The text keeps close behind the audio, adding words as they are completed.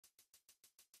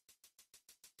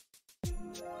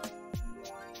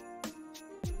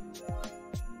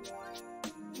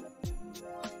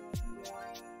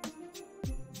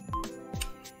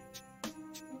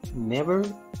Never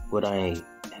would I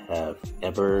have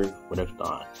ever would have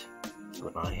thought,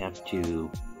 but I have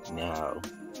to now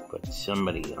put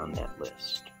somebody on that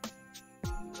list.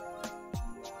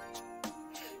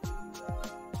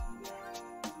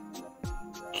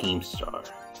 Keemstar.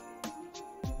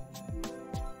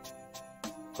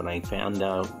 When I found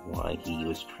out why he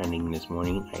was trending this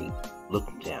morning, I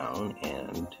looked down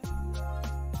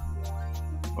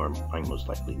or I most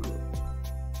likely will.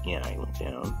 Yeah, I looked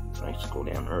down. I scrolled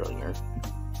down earlier,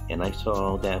 and I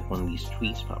saw that one of these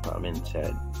tweets pop up and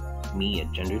said, "Me, a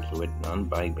gender fluid,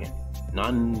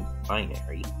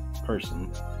 non-binary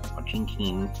person, watching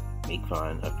Keem make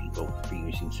fun of people for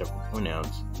using several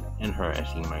pronouns and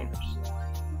harassing minors."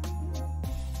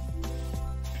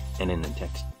 And in the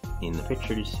text, in the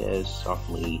picture, it says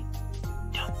softly,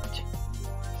 "Tut."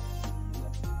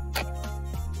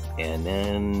 And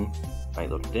then I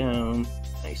look down,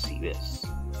 I see this.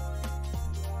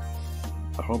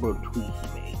 A horrible tweet he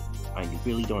made. I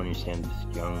really don't understand this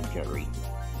younger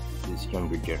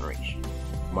generation.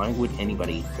 Why would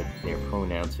anybody put their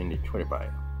pronouns in the Twitter bio?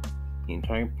 The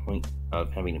entire point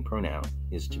of having a pronoun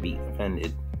is to be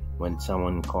offended when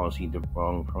someone calls you the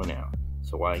wrong pronoun.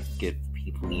 So why give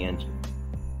people the answer?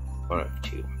 One of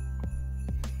two.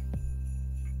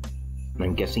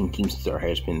 I'm guessing Keemstar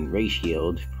has been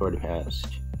ratioed for the past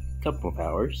couple of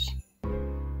hours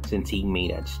since he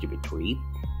made that stupid tweet.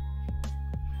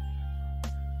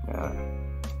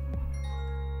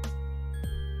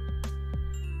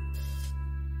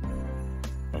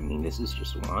 I mean, this is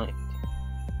just wild.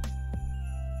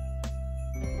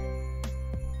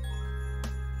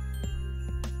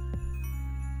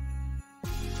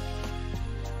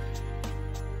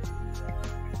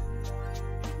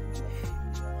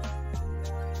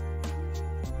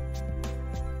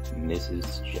 And this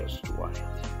is just wild.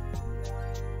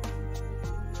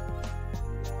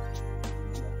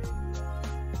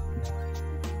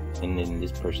 And then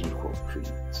this person quote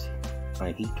tweets,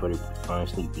 "I hate Twitter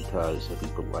honestly because of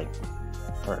people like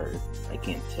her. I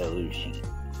can't tell if she's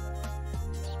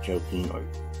joking or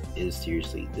is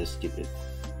seriously this stupid.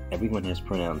 Everyone has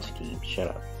pronouns schemes. Shut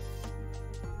up."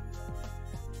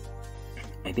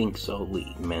 I think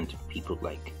solely meant people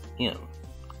like him.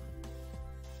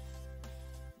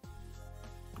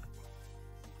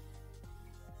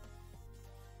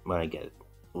 But I get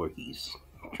what he's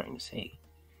trying to say.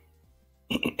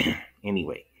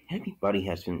 Anyway, everybody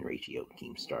has been ratioed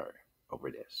Keemstar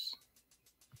over this.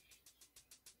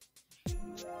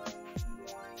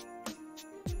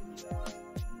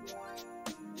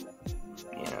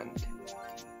 And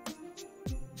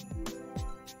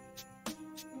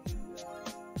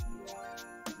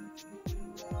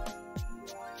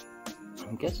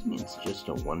I'm guessing it's just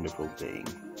a wonderful thing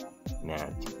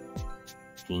that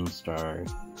Keemstar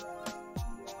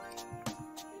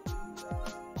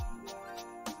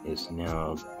is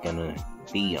now gonna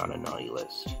be on a naughty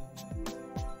list.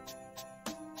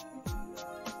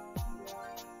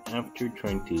 After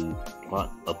trying to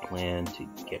plot a plan to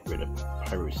get rid of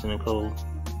Pyrocynical,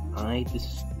 I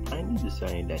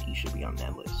decided that he should be on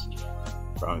that list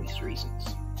for obvious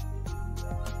reasons.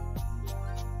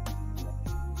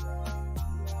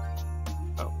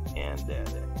 Oh, and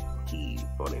he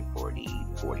voted for the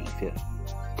 45th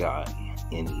guy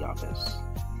in the office.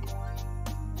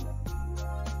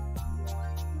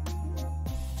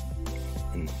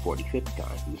 And the 45th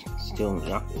guy who's still in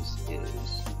the office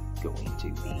is going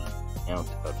to be out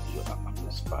of the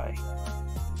office by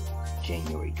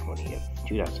January 20th,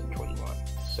 2021.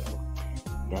 So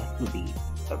that would be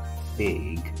a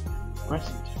big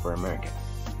present for America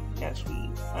as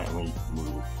we finally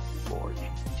move forward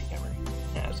together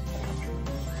as a country.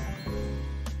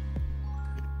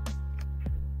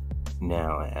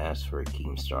 Now, as for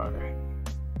Keemstar,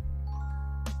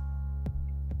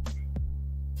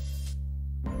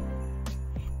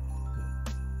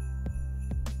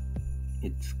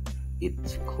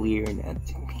 it's clear that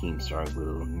Keemstar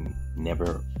will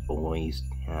never always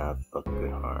have a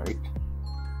good heart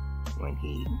when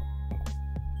he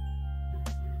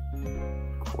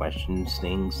questions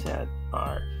things that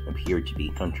appear to be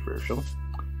controversial.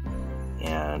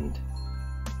 And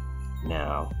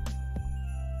now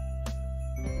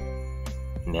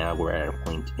we're at a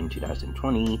point in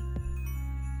 2020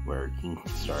 where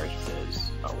Keemstar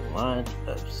says a lot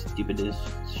of stupidest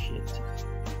shit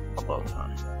of all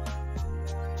time.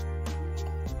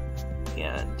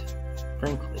 And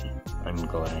frankly, I'm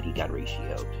glad he got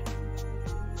ratioed.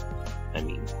 I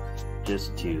mean,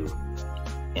 just to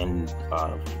end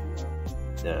off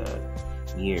the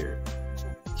year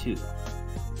 2. So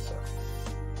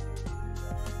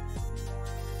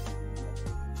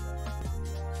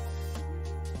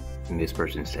this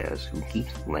person says, who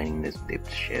keeps letting this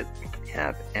dipshit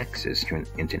have access to an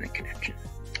internet connection?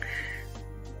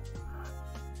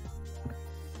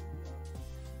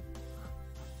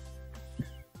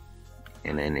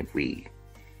 And then if we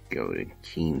go to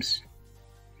Keem's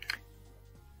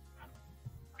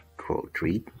quote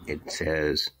tweet, it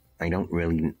says, I don't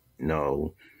really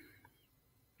know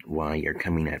why you're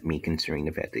coming at me considering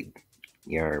the fact that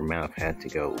your mouth had to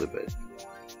go with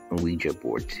a Ouija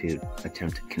board to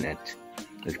attempt to connect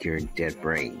with your dead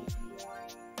brain.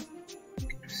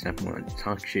 Step 1,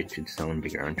 talk shit to someone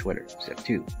bigger on Twitter. Step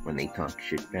 2, when they talk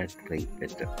shit back, play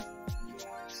victim.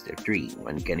 Step 3,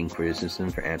 when getting criticism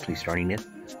for actually starting it,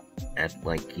 act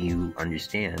like you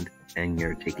understand and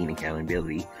you're taking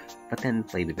accountability, but then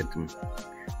play the victim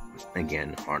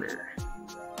again harder.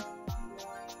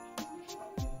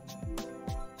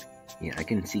 Yeah, I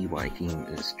can see why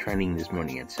Keem is trending this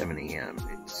morning at 7 a.m.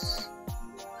 It's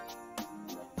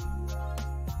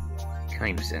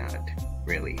kind of sad,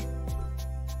 really.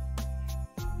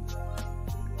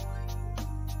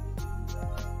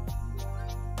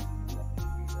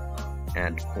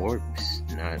 At Corpse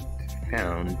Not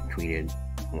Found tweeted,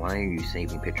 why are you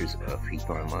saving pictures of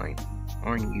people online?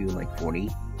 Aren't you like 40?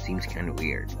 Seems kind of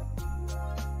weird.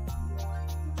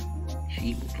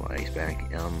 She replies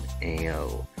back,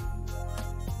 LMAO.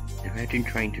 Imagine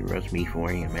trying to roast me for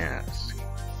wearing a mask.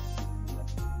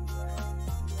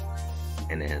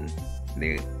 And then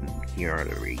here are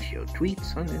the ratio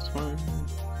tweets on this one.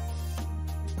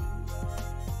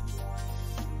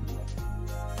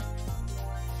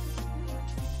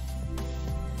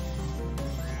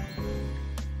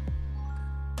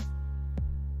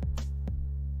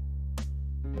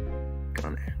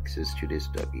 Got access to this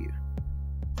W.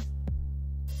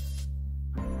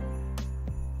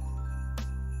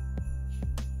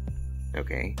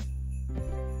 Okay.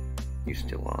 You're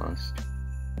still lost.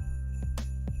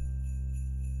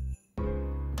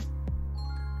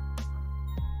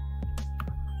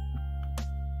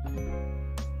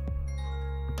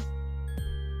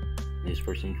 This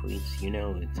person tweets, you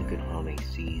know, it's a good holiday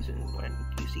season when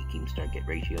you see Keemstar get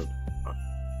ratioed on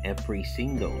every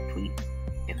single tweet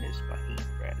in this fucking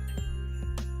thread.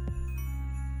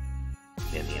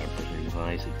 Then the other person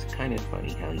replies, it's kind of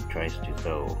funny how he tries to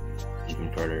go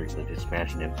even further with his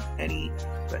smashing of Eddie,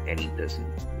 but Eddie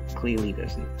clearly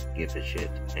doesn't give a shit,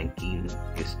 and Keem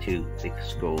is too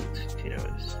thick-skulled to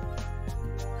notice.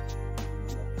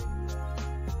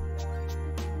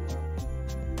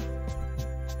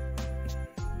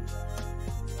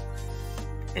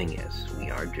 And yes, we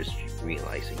are just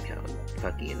realizing how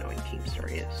fucking annoying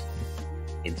Keemstar is.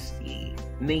 It's the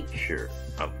nature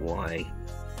of why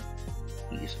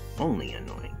he's only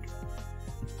annoying.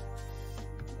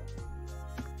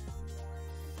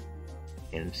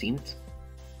 And it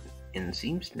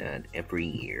seems that every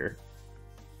year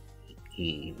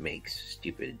he makes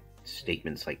stupid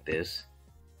statements like this,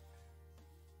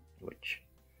 which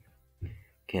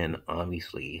can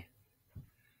obviously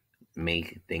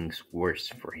make things worse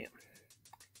for him.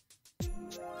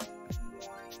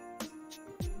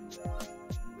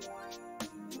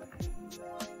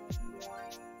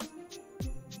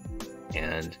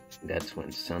 And that's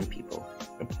when some people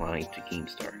reply to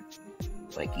Keemstar,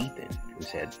 like Ethan, who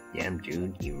said, damn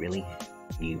dude, you really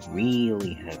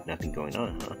have nothing going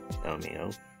on, huh?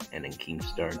 LMAO. And then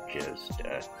Keemstar just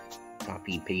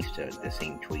copy-pasted the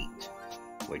same tweet,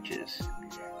 which is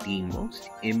the most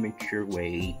immature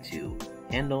way to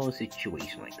handle a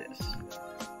situation like this.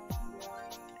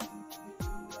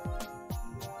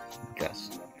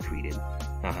 Gus tweeted,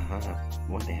 haha,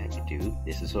 what the heck, dude?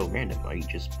 This is so random. Are you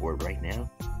just bored right now?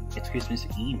 It's Christmas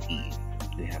Eve.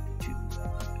 You have to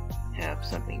have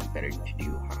something better to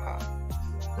do, haha.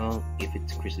 Well, if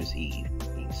it's Christmas Eve,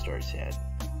 Keemstar said,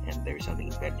 and there's something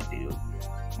better to do,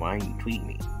 why are you tweeting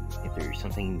me? If there's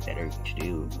something better to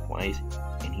do, why is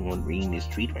anyone reading this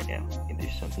tweet right now? If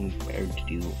there's something better to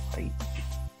do,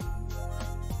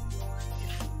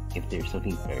 if there's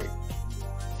something better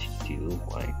to do,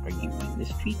 why are you reading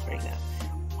this tweet right now?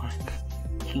 What?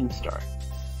 Keemstar.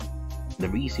 The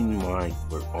reason why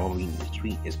we're all reading this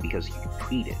tweet is because you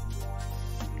tweeted.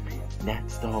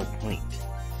 That's the whole point.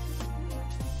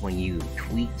 When you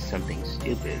tweet something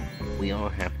stupid, we all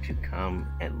have to come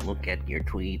and look at your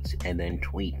tweets and then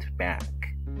tweet back.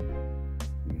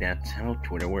 That's how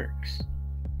Twitter works.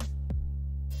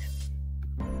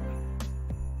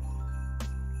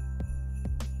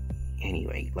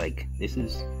 Anyway, this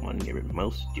is one of your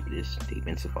most stupidest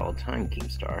statements of all time,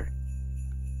 Keemstar.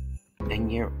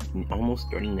 And you're almost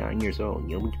 39 years old.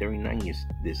 You'll be 39 years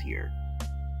this year.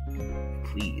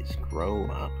 Please, grow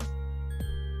up.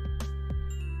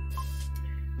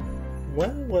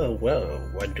 Well,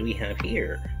 what do we have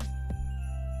here?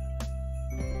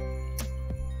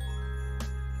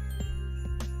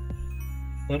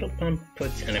 Lil Pump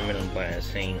puts Eminem on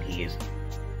blast, saying he is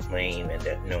lame and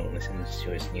that no one listens to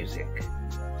his music.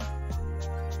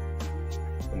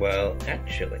 Well,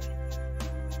 actually,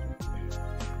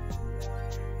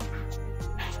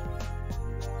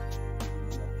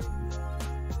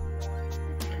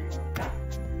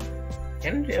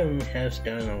 Eminem has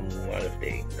done a lot of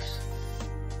things.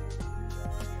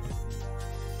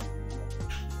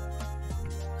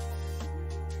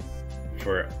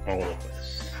 For all of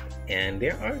us. And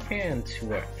there are fans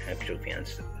who are actual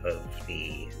fans of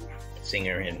the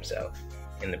singer himself.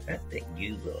 And the fact that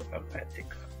you, Lil Pump, had to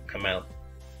comment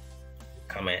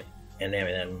on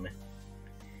Eminem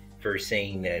for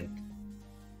saying that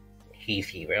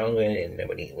he's irrelevant and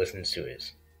nobody listens to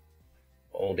his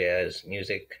old ass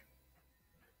music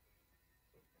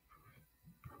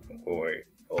or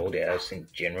old ass in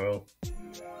general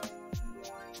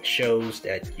shows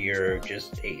that you're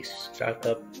just a stuck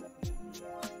up,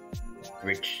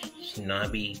 rich,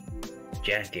 snobby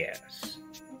jackass.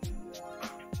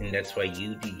 And that's why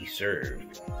you deserve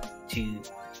to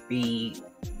be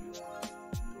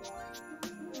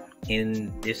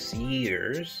in this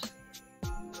year's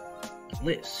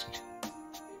list.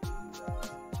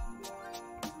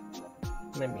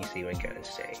 Let me see what I gotta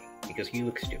say, because you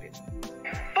look stupid.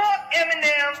 Fuck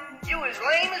Eminem, you is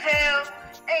lame as hell.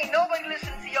 Ain't nobody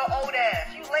listening to your old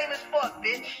ass. You lame as fuck,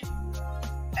 bitch.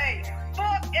 Hey,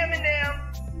 fuck Eminem.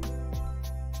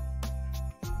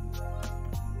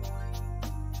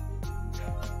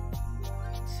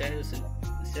 Says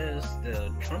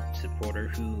the Trump supporter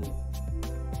who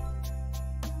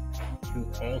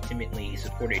ultimately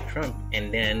supported Trump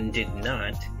and then did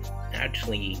not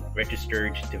actually register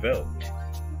to vote.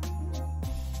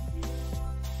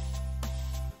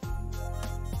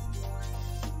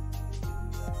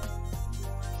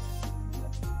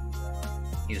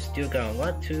 You still got a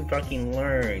lot to fucking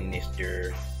learn,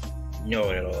 Mr.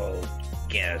 Know-it-all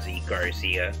Gazzy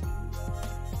Garcia.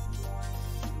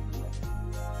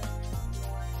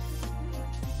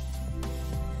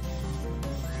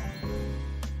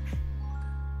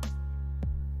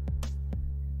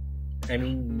 I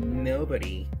mean,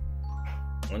 nobody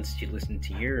wants to listen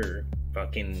to your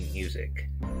fucking music.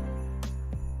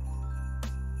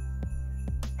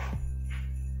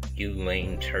 You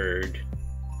lame turd.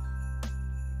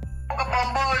 Fuck up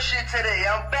on bullshit today.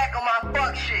 I'm back on my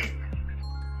fuck shit.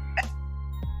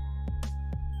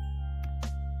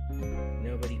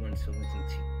 Nobody wants to listen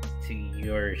to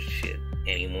your shit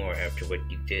anymore after what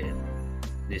you did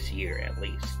this year, at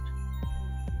least.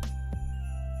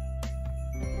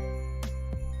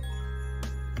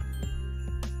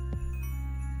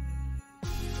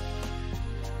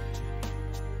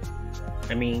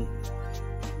 I mean,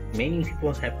 many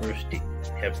people have roasted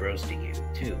you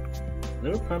too.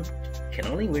 Lil Pump can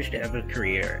only wish to have a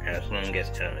career as long as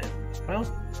Eminem. Well,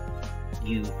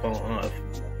 you fall off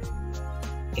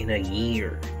in a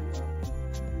year.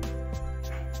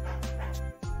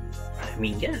 I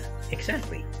mean, yeah,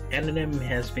 exactly. Eminem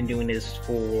has been doing this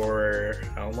for,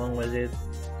 how long was it?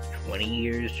 20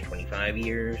 years, 25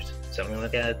 years, something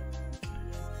like that.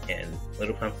 And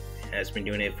Lil Pump has been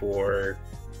doing it for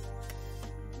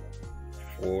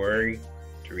 4,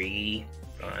 3,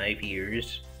 5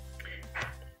 years.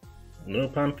 Lil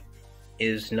Pump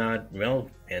is not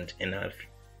relevant enough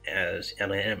as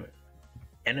Eminem.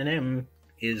 Eminem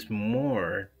is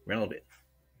more relevant.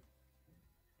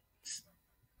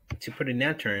 To put it in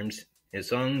that terms, his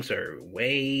songs are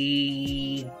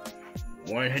way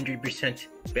 100%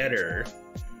 better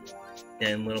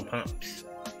than Lil Pump's.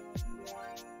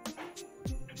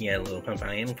 Yeah, Lil Pump,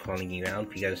 I am calling you out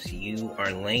because you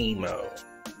are lame-o.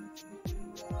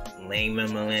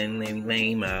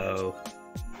 Lame-o.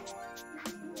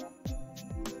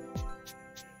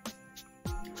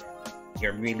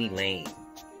 You're really lame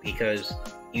because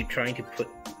you trying to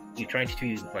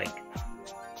like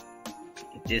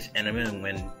this Eminem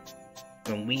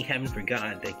when we haven't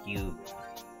forgot that you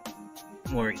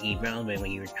were irrelevant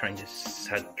when you were trying to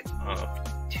suck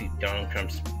off to Donald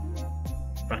Trump's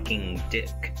fucking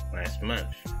dick last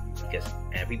month because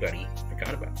everybody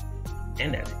forgot about it.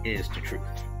 And that is the truth.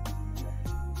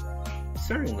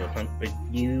 Sorry, Lil Pump, but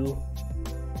you...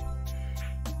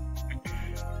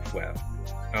 Well,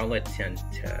 I'll let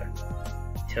Santa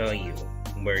tell you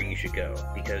where you should go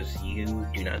because you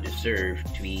do not deserve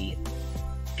to be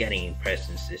getting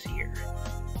presents this year.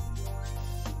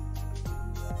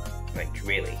 Like,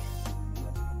 really.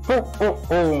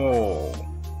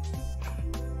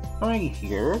 I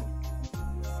hear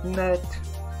that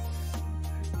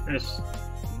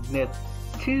the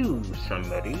two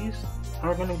somebodies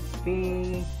are gonna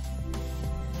be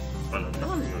on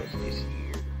anonymous this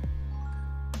year.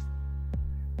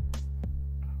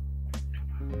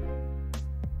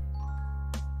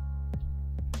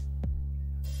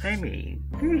 I mean,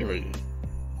 really?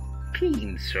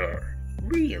 Keemstar,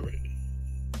 really?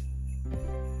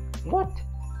 What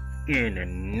in a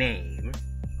name?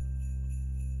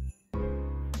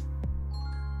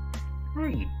 What are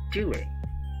you doing?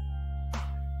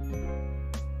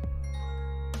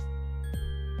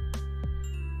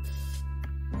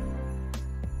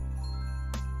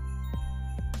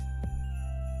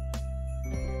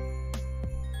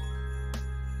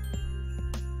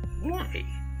 Why?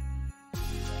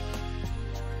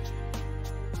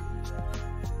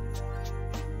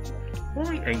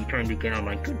 Why are you trying to get on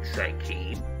my good side,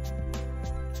 Keem?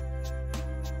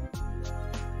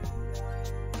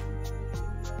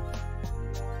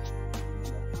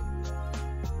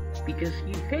 Because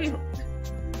you failed.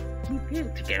 You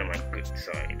failed to get on my good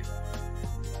side.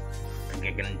 And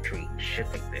you're gonna treat shit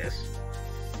like this?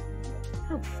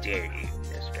 How dare you,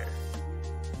 mister?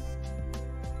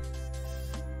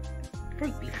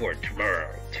 Right before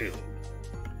tomorrow, too.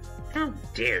 How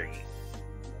dare you?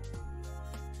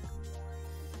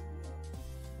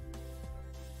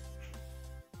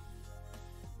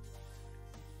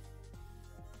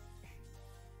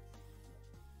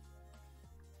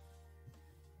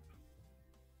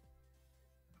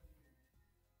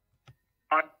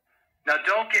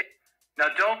 Now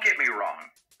don't get me wrong.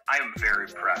 I am very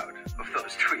proud of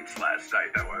those tweets last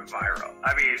night that went viral.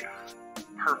 I mean,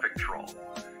 perfect troll.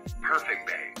 Perfect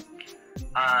bait.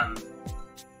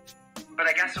 But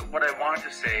I guess what I wanted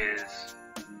to say is,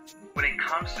 when it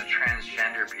comes to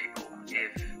transgender people,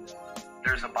 if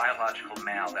there's a biological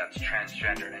male that's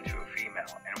transgendered into a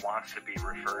female and wants to be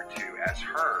referred to as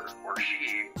her or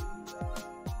she,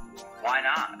 why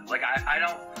not? Like, I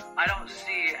don't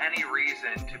see any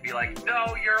reason to be like,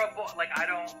 no, you're a boy. Like, I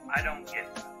don't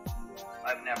get that.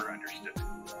 I've never understood it.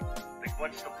 Like,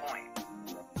 what's the point?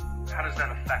 How does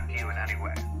that affect you in any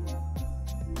way?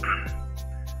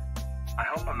 I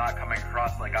hope I'm not coming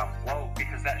across like I'm woke,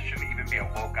 because that shouldn't even be a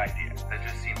woke idea. That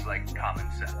just seems like common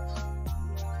sense.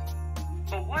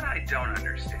 But what I don't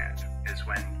understand is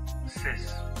when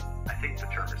cis, I think the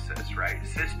term is cis, right?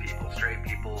 Cis people, straight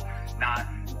people, not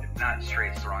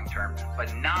straight's the wrong term,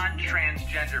 but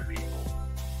non-transgender people,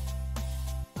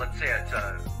 let's say it's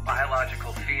a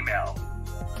biological female,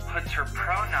 puts her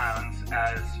pronouns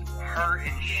as her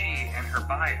and she in her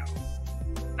bio.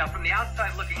 Now, from the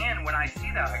outside looking in, when I see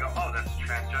that, I go, oh, that's a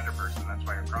transgender person. That's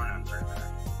why her pronouns are in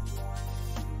there.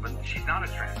 But she's not a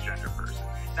transgender person.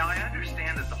 Now, I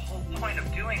understand that the whole point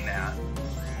of doing that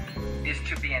is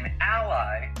to be an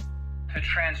ally to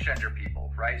transgender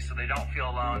people, right? So they don't feel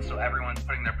alone, so everyone's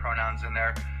putting their pronouns in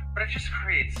there. But it just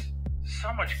creates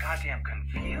so much goddamn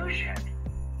confusion.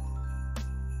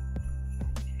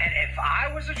 And if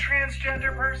I was a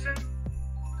transgender person,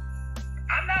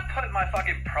 I'm not putting my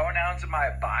fucking pronouns in my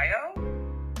bio.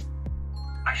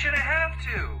 I shouldn't have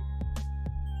to.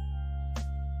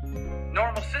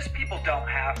 Normal cis people don't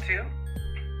have to.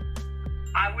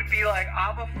 I would be like,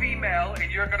 I'm a female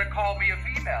and you're gonna call me a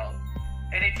female.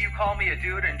 And if you call me a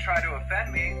dude and try to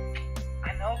offend me,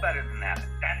 I know better than that.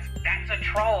 That's a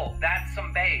troll. That's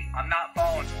some bait. I'm not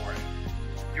falling for it.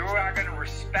 You are gonna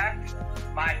respect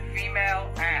my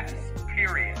female ass,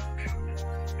 period.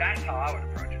 That's how I would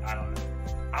approach it. I don't know.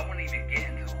 I wouldn't even get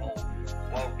into the whole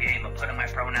woke game of putting my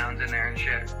pronouns in there and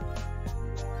shit.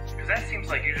 Because that seems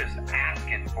like you're just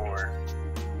asking for,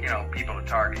 you know, people to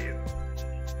target you.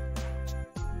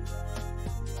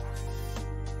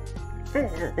 Oh,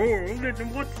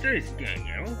 what's this,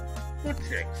 Daniel? What's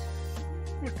this?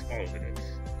 What's all of this?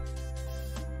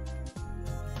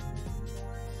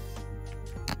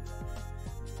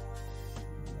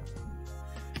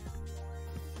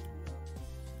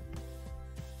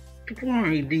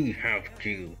 Why do you have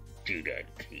to do that,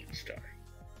 Keemstar?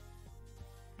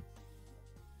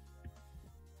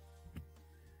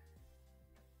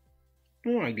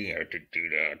 Why do you have to do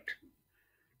that?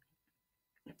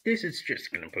 This is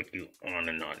just gonna put you on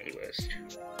a naughty list.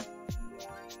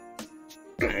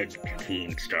 Bad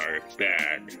Keemstar,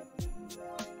 bad.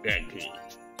 Bad Keem.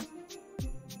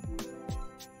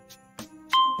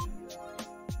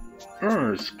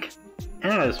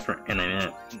 As for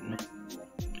Eminem,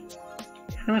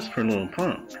 as for Lil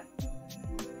Pump,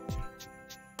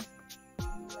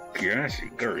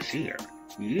 Garcia,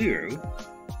 you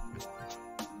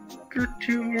get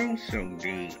to also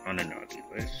be on a naughty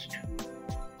list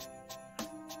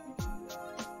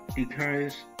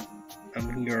because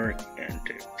of your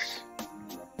antics.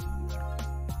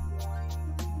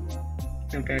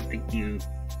 the fact that you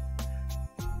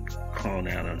called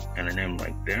out on Eminem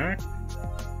like that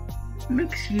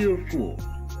makes you a fool.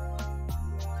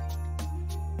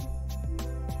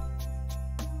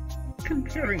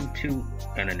 Comparing to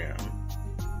Eminem,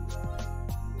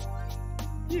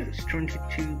 he has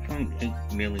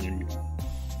 22.8 million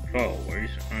followers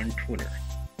on Twitter.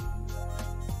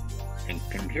 And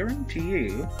comparing to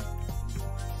you,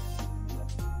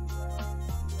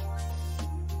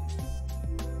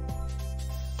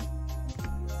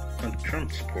 a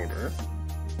Trump supporter,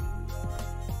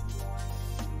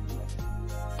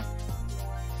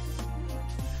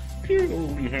 you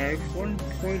only have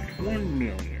 1.1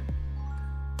 million.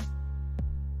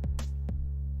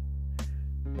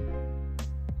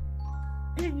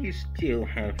 And you still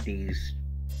have these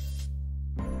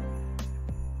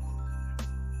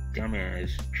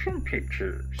dumbass Trump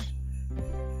pictures.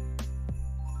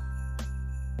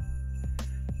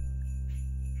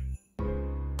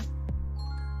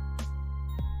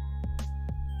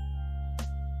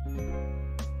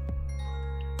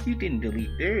 You didn't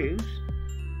delete those.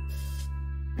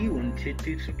 You wanted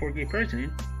to support your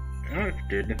president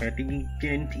after the fact that you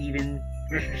didn't even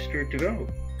register to vote.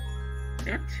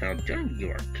 That's how dumb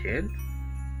you are, kid.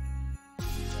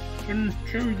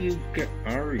 Until you get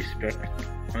our respect,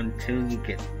 until you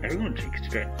get everyone's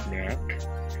respect back,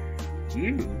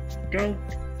 you don't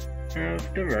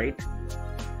have the right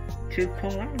to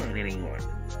pull out on anyone.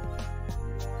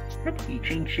 How do you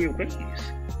change your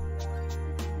ways?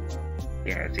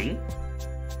 Yazzie,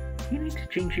 you need to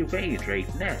change your ways right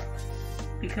now,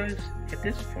 because at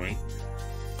this point,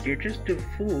 you're just a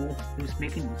fool who's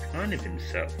making fun of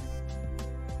himself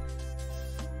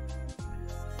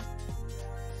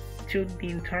to the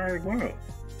entire world.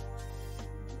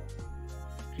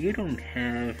 You don't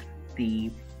have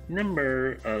the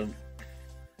number of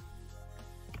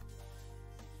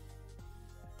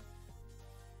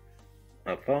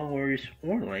followers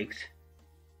or likes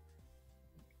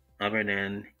other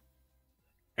than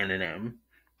Eminem,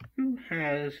 who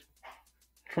has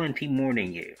plenty more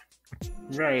than you,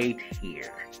 right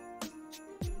here.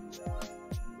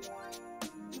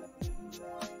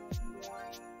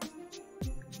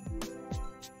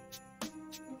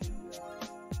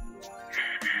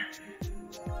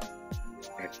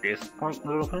 At this point,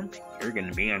 Lil Pump, you're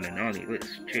gonna be on the naughty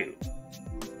list too.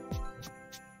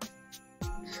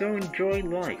 So enjoy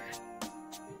life.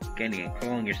 Getting a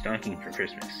call in your stocking for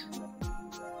Christmas.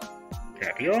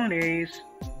 Happy holidays!